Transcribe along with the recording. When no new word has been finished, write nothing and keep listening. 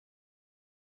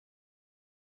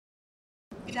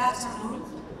Good afternoon.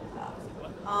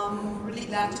 I'm really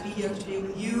glad to be here today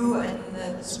with you and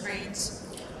this great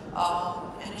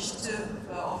initiative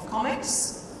of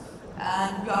COMEX.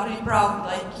 And we are really proud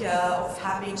of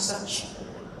having such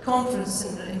conference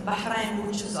in Bahrain,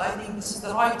 which is, I think, this is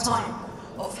the right time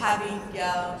of having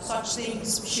such things,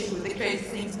 especially with the crazy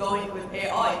things going with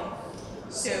AI.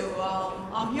 So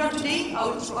I'm here today. I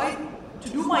will try to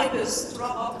do my best to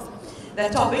wrap up the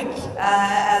topic.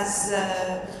 As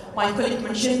my colleague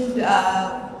mentioned,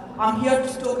 I'm here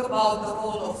to talk about the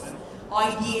role of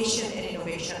ideation in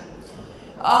innovation.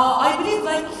 I believe,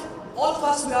 like all of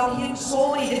us, we are hearing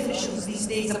so many definitions these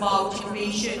days about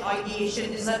innovation,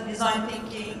 ideation, design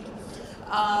thinking,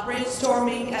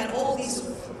 brainstorming, and all these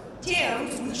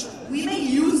terms, which we may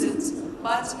use it,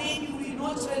 but maybe we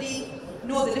don't really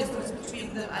know the difference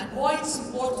between them and why it's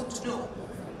important to know.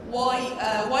 Why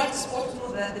it's important to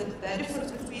know the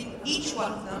difference between each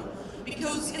one of them,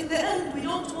 because in the end we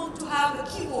don't want to have the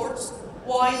keywords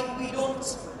while we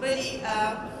don't really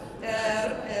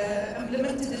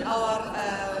implement it in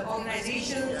our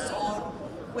organizations or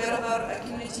wherever a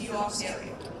community you are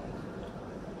serving.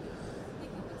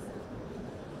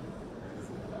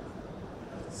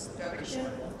 Direction.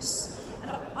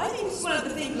 And I think it's one of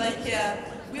the things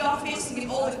we are facing in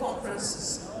all the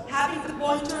conferences, having the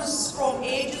pointers from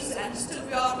ages, and still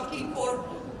we are looking for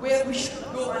where we should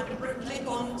go and click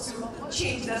on to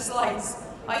change the slides.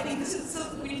 I think this is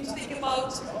something we need to think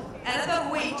about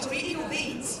another way to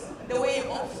re-innovate the way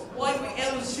of why we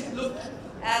always should look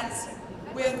at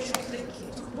where we should click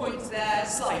to point the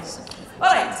slides. All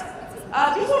right,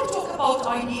 before we talk about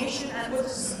ideation and what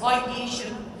is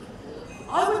ideation,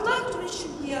 I would like to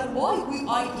mention here why we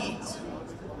ideate,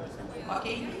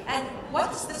 okay, and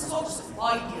what's the source of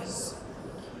ideas.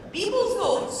 People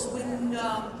thought when,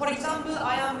 for example,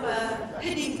 I am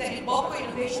heading the Bapco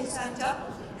Innovation Center,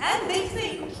 and they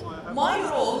think my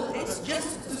role is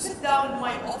just to sit down in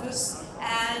my office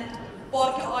and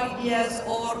park ideas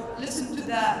or listen to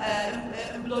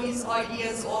the employees'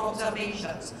 ideas or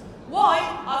observations. Why?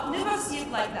 I've never seen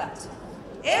it like that.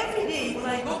 Every day when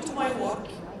I go to my work,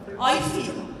 I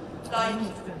feel like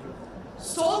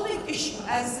solving issues,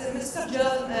 as Mr.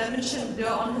 Jal mentioned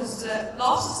on his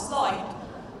last slide.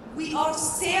 We are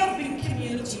serving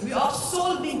community, we are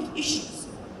solving issues.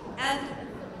 And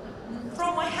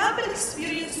from my humble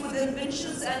experience with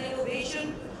inventions and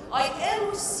innovation, I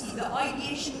always see the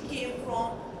ideation came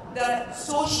from the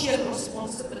social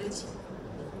responsibility.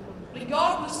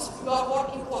 Regardless if you are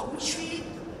working for which field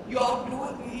you are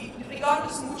doing,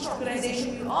 regardless of which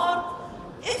organization you are,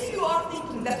 if you are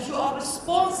thinking that you are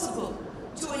responsible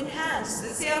to enhance the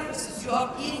services you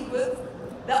are dealing with,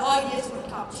 the ideas will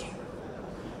come to you.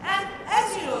 And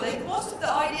as you know, most of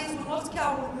the ideas will not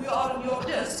come when you are on your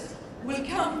desk, will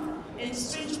come in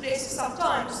strange places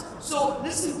sometimes. So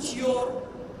listen to your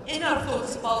inner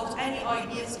thoughts about any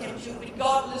ideas came to you,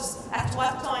 regardless at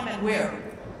what time and where.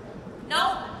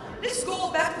 Now, let's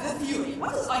go back to the theory.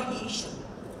 What is ideation?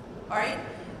 All right?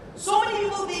 So many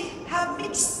people, they have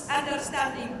mixed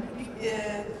understanding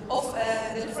of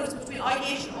the difference between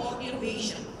ideation or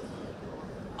innovation.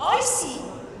 I see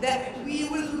that we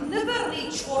will never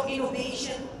reach for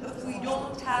innovation if we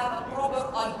don't have a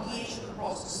proper ideation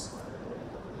process.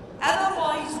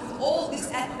 Otherwise, with all this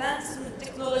advancement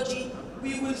technology,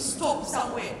 we will stop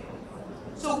somewhere.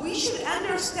 So we should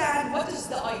understand what is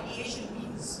the ideation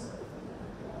means.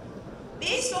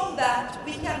 Based on that,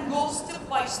 we can go step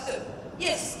by step.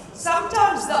 Yes,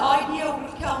 sometimes the idea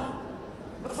will come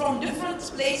from different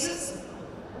places,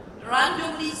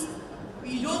 randomly.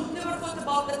 We don't never thought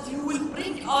about that you will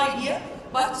bring idea,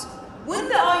 but when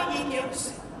the idea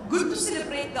comes, good to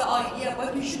celebrate the idea,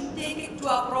 but you should take it to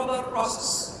a proper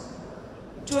process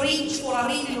to reach for a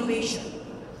real innovation.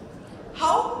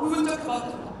 How? We will talk about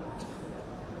it.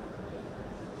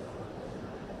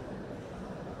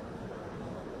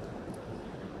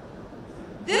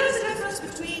 There is a difference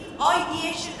between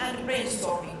ideation and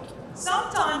brainstorming.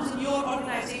 Sometimes in your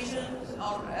organization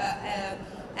or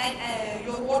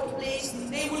your workplace,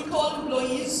 they will call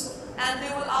employees and they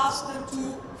will ask them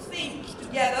to think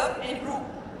together in a group.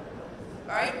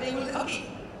 All right? They will, okay,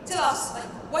 tell us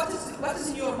what is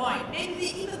in your mind.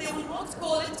 Maybe they will not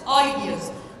call it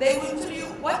ideas. They will tell you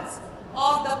what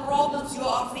are the problems you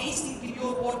are facing in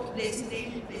your workplace, in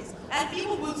daily place. And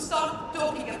people will start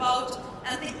talking about,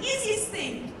 and the easiest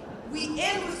thing we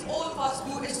always, all of us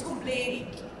do is complaining.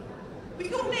 We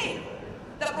complain.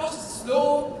 The process is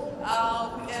slow,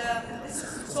 this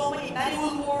is so many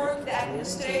manual work, the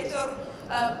administrator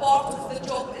part of the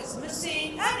job is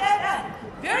missing, and.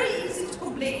 Very easy to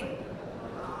complain.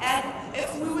 And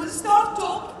if we will start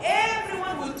talk,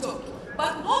 everyone will talk.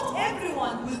 But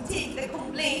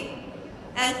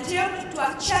and turn it to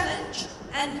a challenge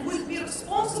and will be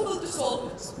responsible to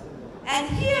solve it. And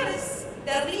here is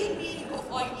the real meaning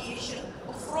of ideation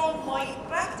from my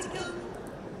practical,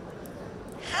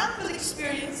 humble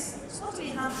experience. It's not really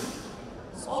humble.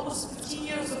 It's almost 15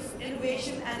 years of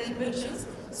innovation and inventions.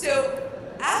 So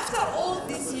after all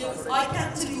these years, I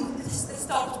can tell you this is the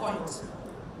start point.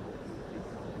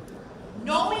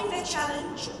 Knowing the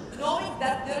challenge, knowing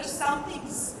that there are some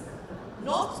things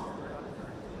not,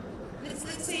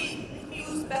 let's say, let me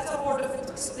use better word of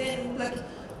explaining, like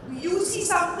you see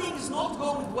something is not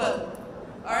going well,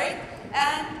 all right?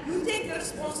 And you take the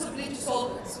responsibility to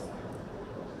solve it.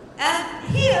 And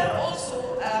here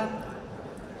also,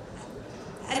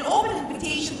 an open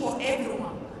invitation for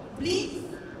everyone. Please,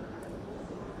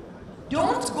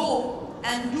 don't go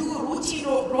and do routine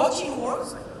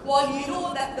works while you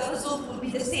know that the result will be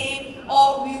the same,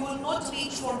 or we will not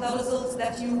reach for the results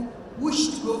that you wish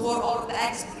to go for, or the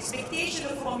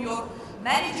expectation from your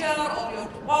manager or your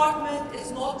department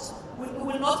is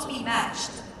will not be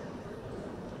matched.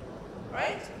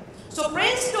 Right? So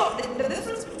brainstorm, the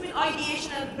difference between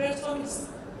ideation and brainstorming is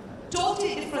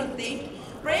totally different thing.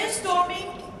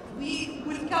 Brainstorming, we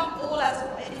will come all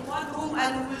in one room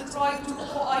and we will try to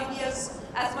throw ideas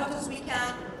as much as we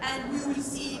can, and we will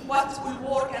see what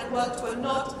will work and what will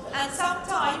not. And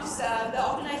sometimes the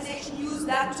organization use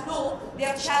that to know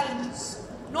their challenges,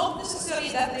 not necessarily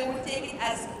that they will take it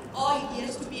as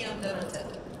ideas to be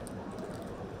implemented.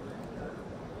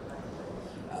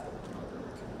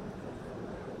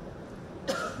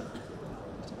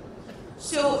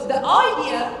 So the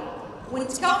idea, when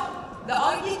it comes, the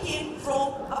idea came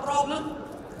from a problem,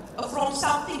 from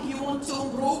something you want to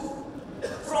improve,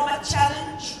 from a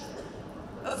challenge,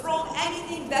 from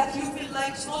anything that you feel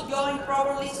like it's not going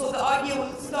properly. So the idea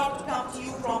will start to come to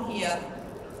you from here,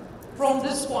 from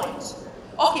this point.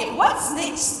 Okay, what's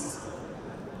next?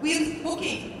 We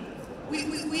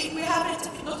have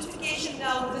a notification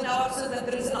now within ourselves that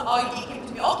there is an idea came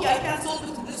to me. Okay, I can solve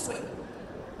it this way,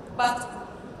 but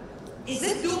is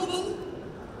it doable?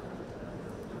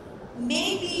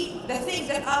 Maybe the thing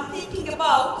that I'm thinking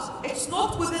about, it's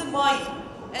not within my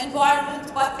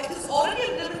environment, but it is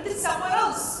already implemented somewhere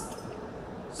else.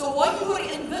 So why you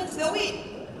reinvent the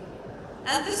wheel?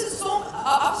 And this is so,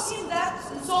 I've seen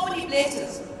that in so many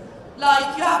places.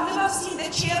 Like you have never seen the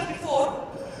chair before,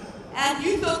 and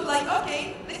you thought like,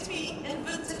 okay, let me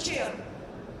invent the chair.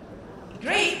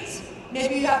 Great,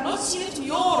 maybe you have not seen it in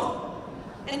your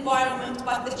environment,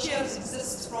 but the chairs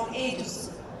exist from ages.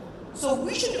 So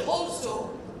we should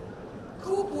also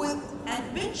cope with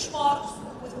and benchmark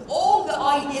with all the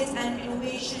ideas and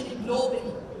innovation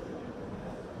globally.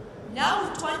 Now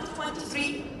in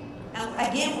 2023, and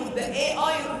again with the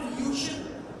AI revolution,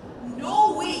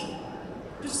 no way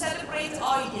to celebrate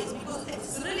ideas because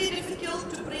it's really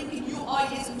difficult to bring new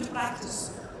ideas into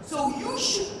practice. So you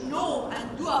should know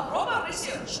and do a proper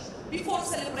research before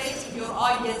celebrating your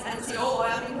ideas and say, oh,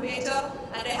 I am innovator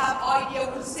and I have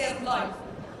idea will save life.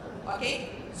 Okay?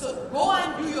 So go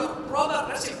and do your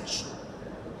proper research.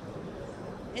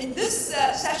 In this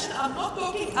session, I'm not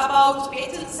talking about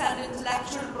patents and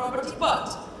intellectual property,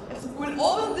 but if we will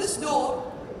open this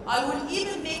door, I will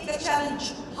even make the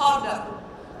challenge harder.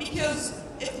 Because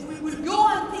if we will go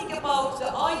and think about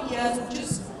the ideas, which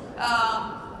is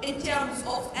in terms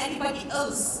of anybody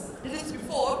else did it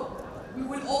before, we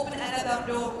will open another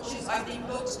door, which is, I think,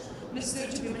 not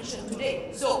necessary to be mentioned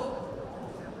today. So,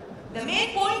 the main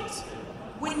point,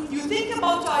 when you think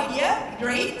about idea,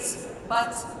 great,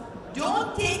 but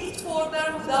don't take it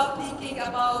further without thinking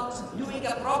about doing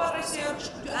a proper research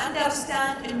to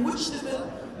understand in which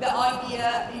level the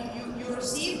idea you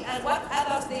received and what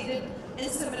others they did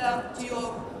is similar to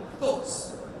your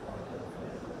thoughts.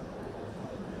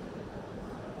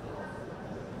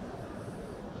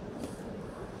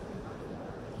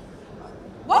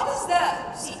 What is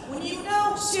that? See, when you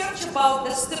now search about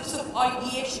the steps of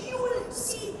ideation, you will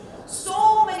see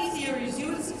so many theories, you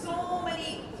will see so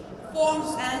many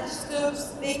forms and steps,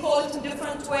 they call it a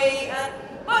different way,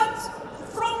 but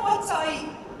from what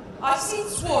I see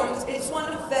its words, it's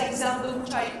one of the examples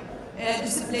which I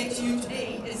displayed to you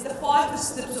today, is the 5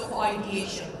 steps of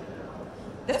ideation.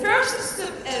 The first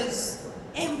step is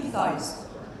empathize.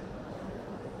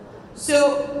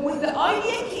 So when the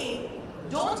idea came,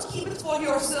 don't keep it for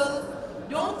yourself.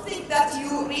 Don't think that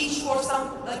you reach for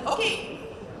some, like, okay,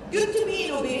 good to be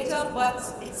innovator, but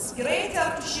it's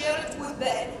greater to share it with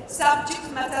the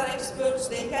subject matter experts.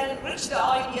 They can enrich the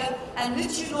idea and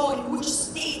let you know in which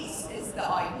states is the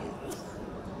idea.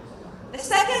 The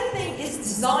second thing is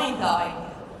design the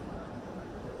idea.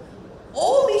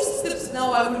 All these steps steps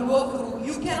now I will go through,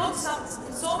 you cannot,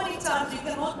 so many times you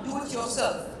cannot do it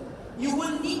yourself. You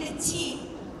will need a team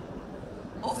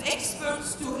of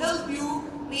experts to help you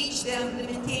reach the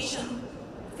implementation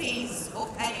phase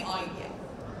of any idea.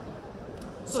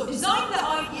 So design the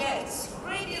idea is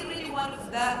really, really one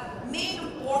of the main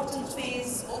important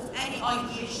phases of any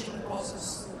ideation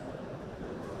process.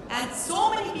 And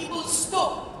so many people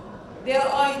stop their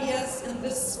ideas in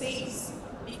this phase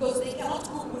because they cannot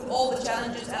cope with all the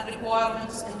challenges and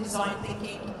requirements in design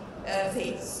thinking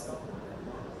phase.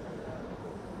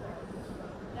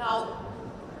 Now,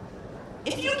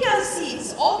 if you can see,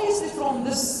 it's obviously from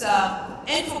this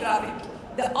infographic,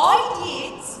 the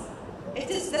ideate, it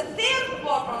is the third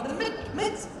part, or the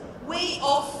midway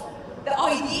of the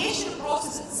ideation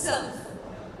process itself.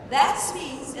 That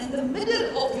means in the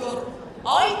middle of your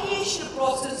ideation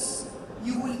process,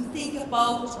 you will think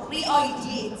about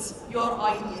re-ideate your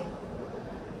idea.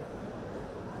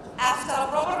 After a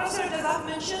proper research, as I've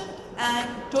mentioned, and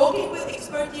talking with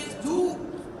expertise, do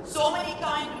so many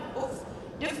kind of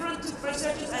different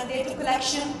researches and data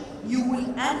collection, you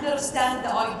will understand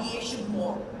the ideation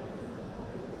more.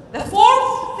 The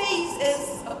fourth phase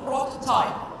is a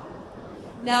prototype.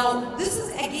 Now, this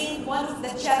is again one of the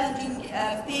challenging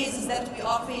phases that we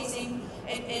are facing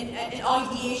in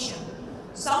ideation.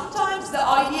 Sometimes the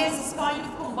ideas is kind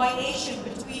of combination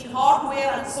between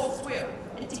hardware and software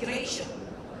integration.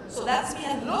 So that's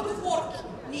means a lot of work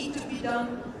needs to be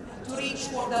done to reach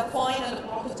for the final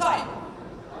prototype.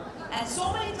 And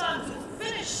so many times we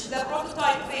finish the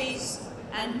prototype phase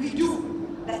and we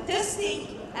do the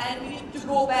testing and we need to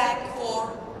go back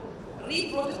for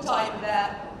re-prototype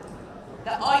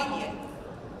the idea.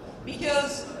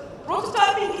 Because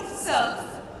prototyping itself,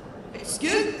 it's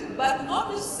good, but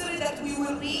not necessarily that we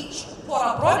will reach for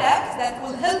a product that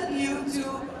will help you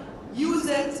to use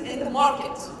it in the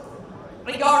market,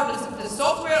 regardless of the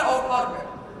software or hardware.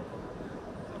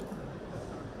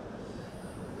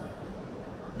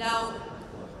 Now,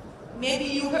 maybe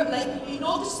you heard, like you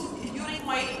noticed during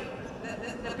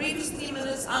the previous 3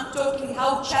 minutes, I'm talking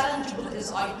how challengeable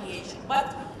is ideation.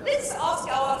 But let's ask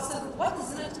ourselves, what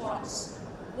is in it for us?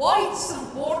 Why it's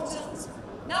important?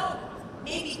 Now,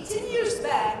 maybe 10 years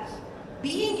back,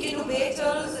 being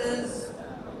innovators is,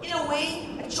 in a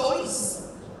way, a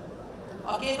choice.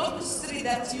 Okay, not necessarily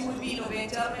that you will be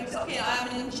innovator. Maybe, okay, I am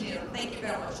an engineer, thank you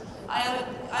very much. I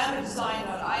am a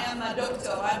designer, I am a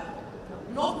doctor,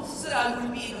 not necessarily I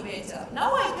will be innovator.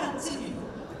 Now I can tell you,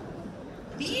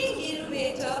 being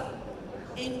innovator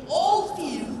in all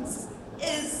fields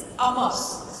is a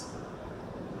must.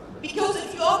 Because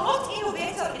if you are not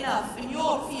innovator enough in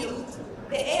your field,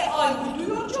 the AI will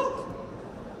do your job.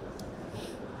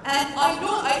 And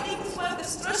I think it's one of the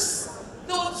stress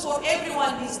thoughts for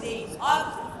everyone these days.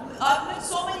 I've met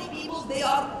so many people, they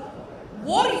are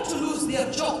worried to lose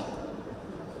their job.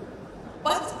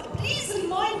 But please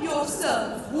remind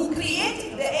yourself, who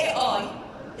created the AI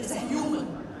is a human.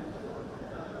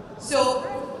 So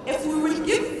if we will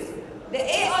give the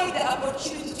AI the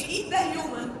opportunity to eat the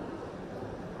human,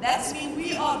 that means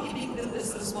we are giving them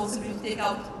this responsibility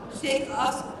to take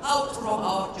us out from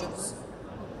our jobs.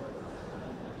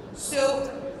 So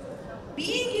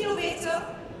being innovator,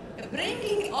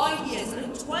 bringing ideas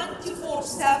in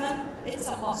 24/7, it's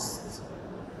a must.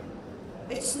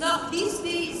 It's not, these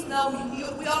days now,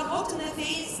 we are not in a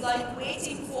phase like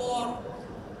waiting for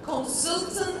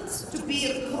consultants to be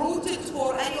recruited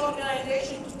for any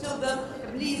organization to tell them,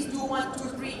 please do 1, 2,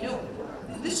 3. No,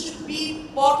 this should be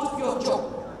part of your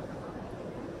job.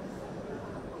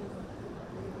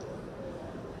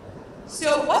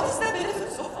 So what is the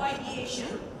benefits of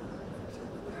ideation?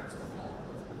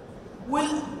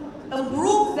 Will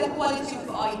improve the quality of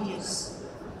ideas.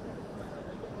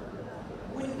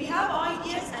 When we have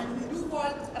ideas and we do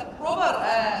a proper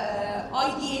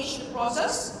ideation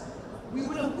process, we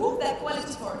will improve the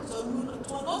quality for it. So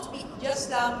it will not be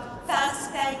just a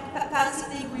fancy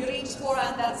thing we reach for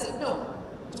and that's it. No,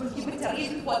 it will give it a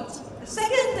real quality. The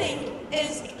second thing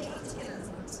is critical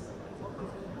insight.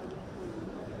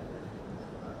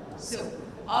 So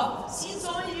I've seen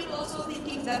so many people also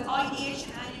thinking that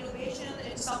ideation and innovation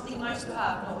is something nice to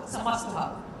have. No, it's a must to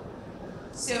have.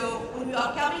 So when we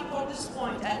are coming for this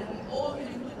point and we all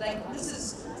conclude like this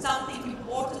is something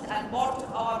important and part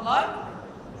of our life,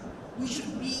 we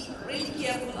should be really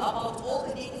careful about all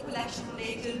the data collection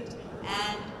related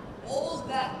and all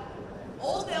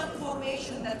the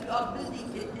information that we are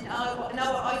building in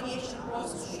our ideation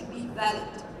process should be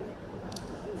valid.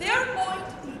 Third point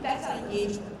is better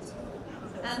engagement.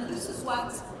 And this is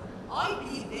what I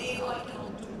believe the AI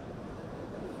cannot do.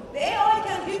 The AI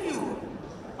can give you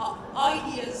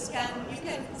ideas you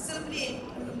can simply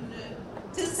in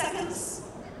 10 seconds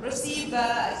receive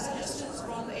suggestions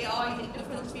from the AI in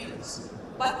different fields,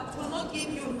 but it will not give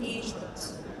you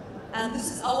engagement. And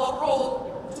this is our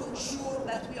role to ensure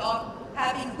that we are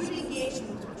having good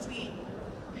engagement between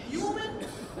human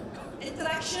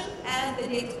interaction and the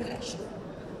data collection.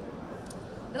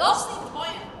 The last thing to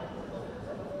point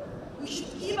out, we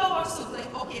should keep ourselves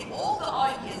like, okay, all the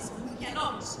ideas we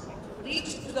cannot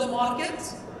reach to the market,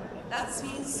 that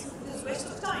means it is a waste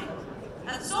of time.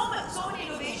 And so many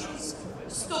innovations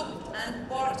stopped and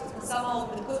parked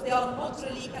somehow because they are not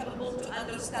really capable to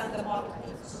understand the market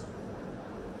needs.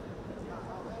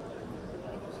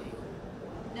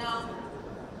 Now,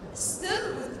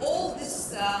 still with all this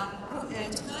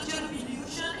technology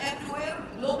revolution everywhere,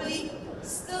 globally,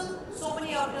 still so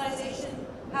many organizations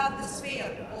have this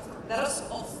fear of the risk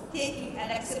of taking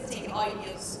and accepting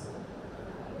ideas.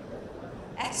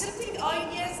 Accepting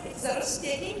ideas is a risk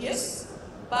taking, yes,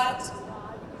 but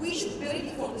we should be ready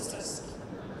for this risk.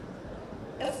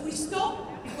 If we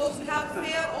stop because we have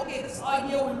fear, okay, this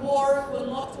idea will work, will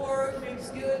not work, maybe it's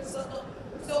good,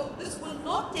 so this will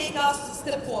not take us a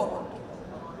step forward.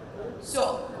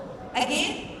 So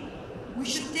again, we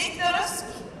should take the risk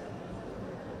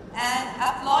and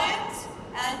apply it,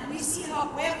 and we see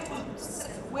where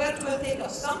it will take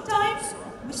us. Sometimes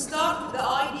we start with the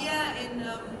idea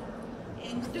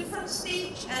in different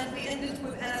stage and we end it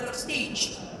with another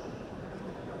stage.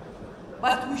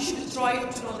 But we should try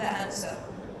to know the answer.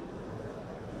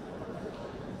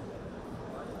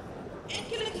 In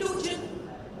conclusion,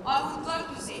 I would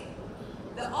like to say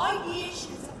the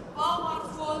ideation is a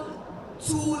powerful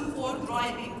tool for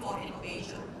driving for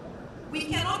innovation. We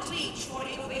cannot reach for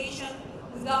innovation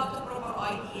without the proper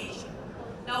ideation.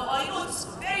 Now, I know it's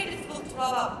very difficult to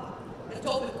wrap up the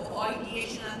topic of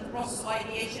ideation and the process of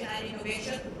ideation and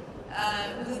innovation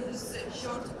within this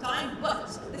short time, but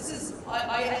this is,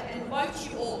 I invite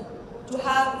you all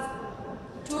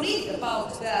to read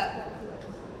about the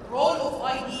role of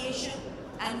ideation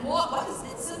and what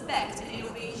is its impact in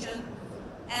innovation.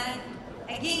 And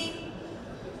again,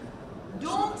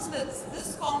 don't let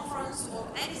this conference or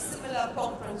any similar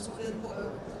conference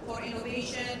for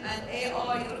innovation and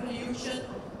AI revolution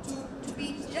to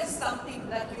be just something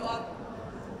that you are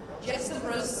just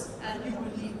impressed and you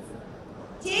will leave.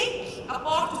 Take a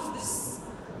part of this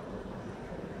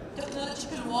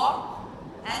technological war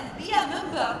and be a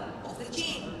member of the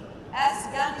change. As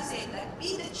Gandhi said, like,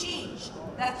 be the change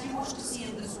that you wish to see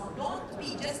in this world. Don't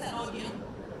be just an audience.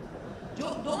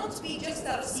 Don't be just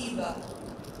a receiver.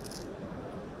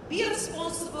 Be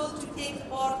responsible to take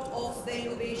part of the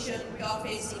innovation we are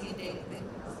facing in daily life.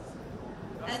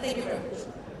 And thank you very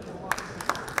much.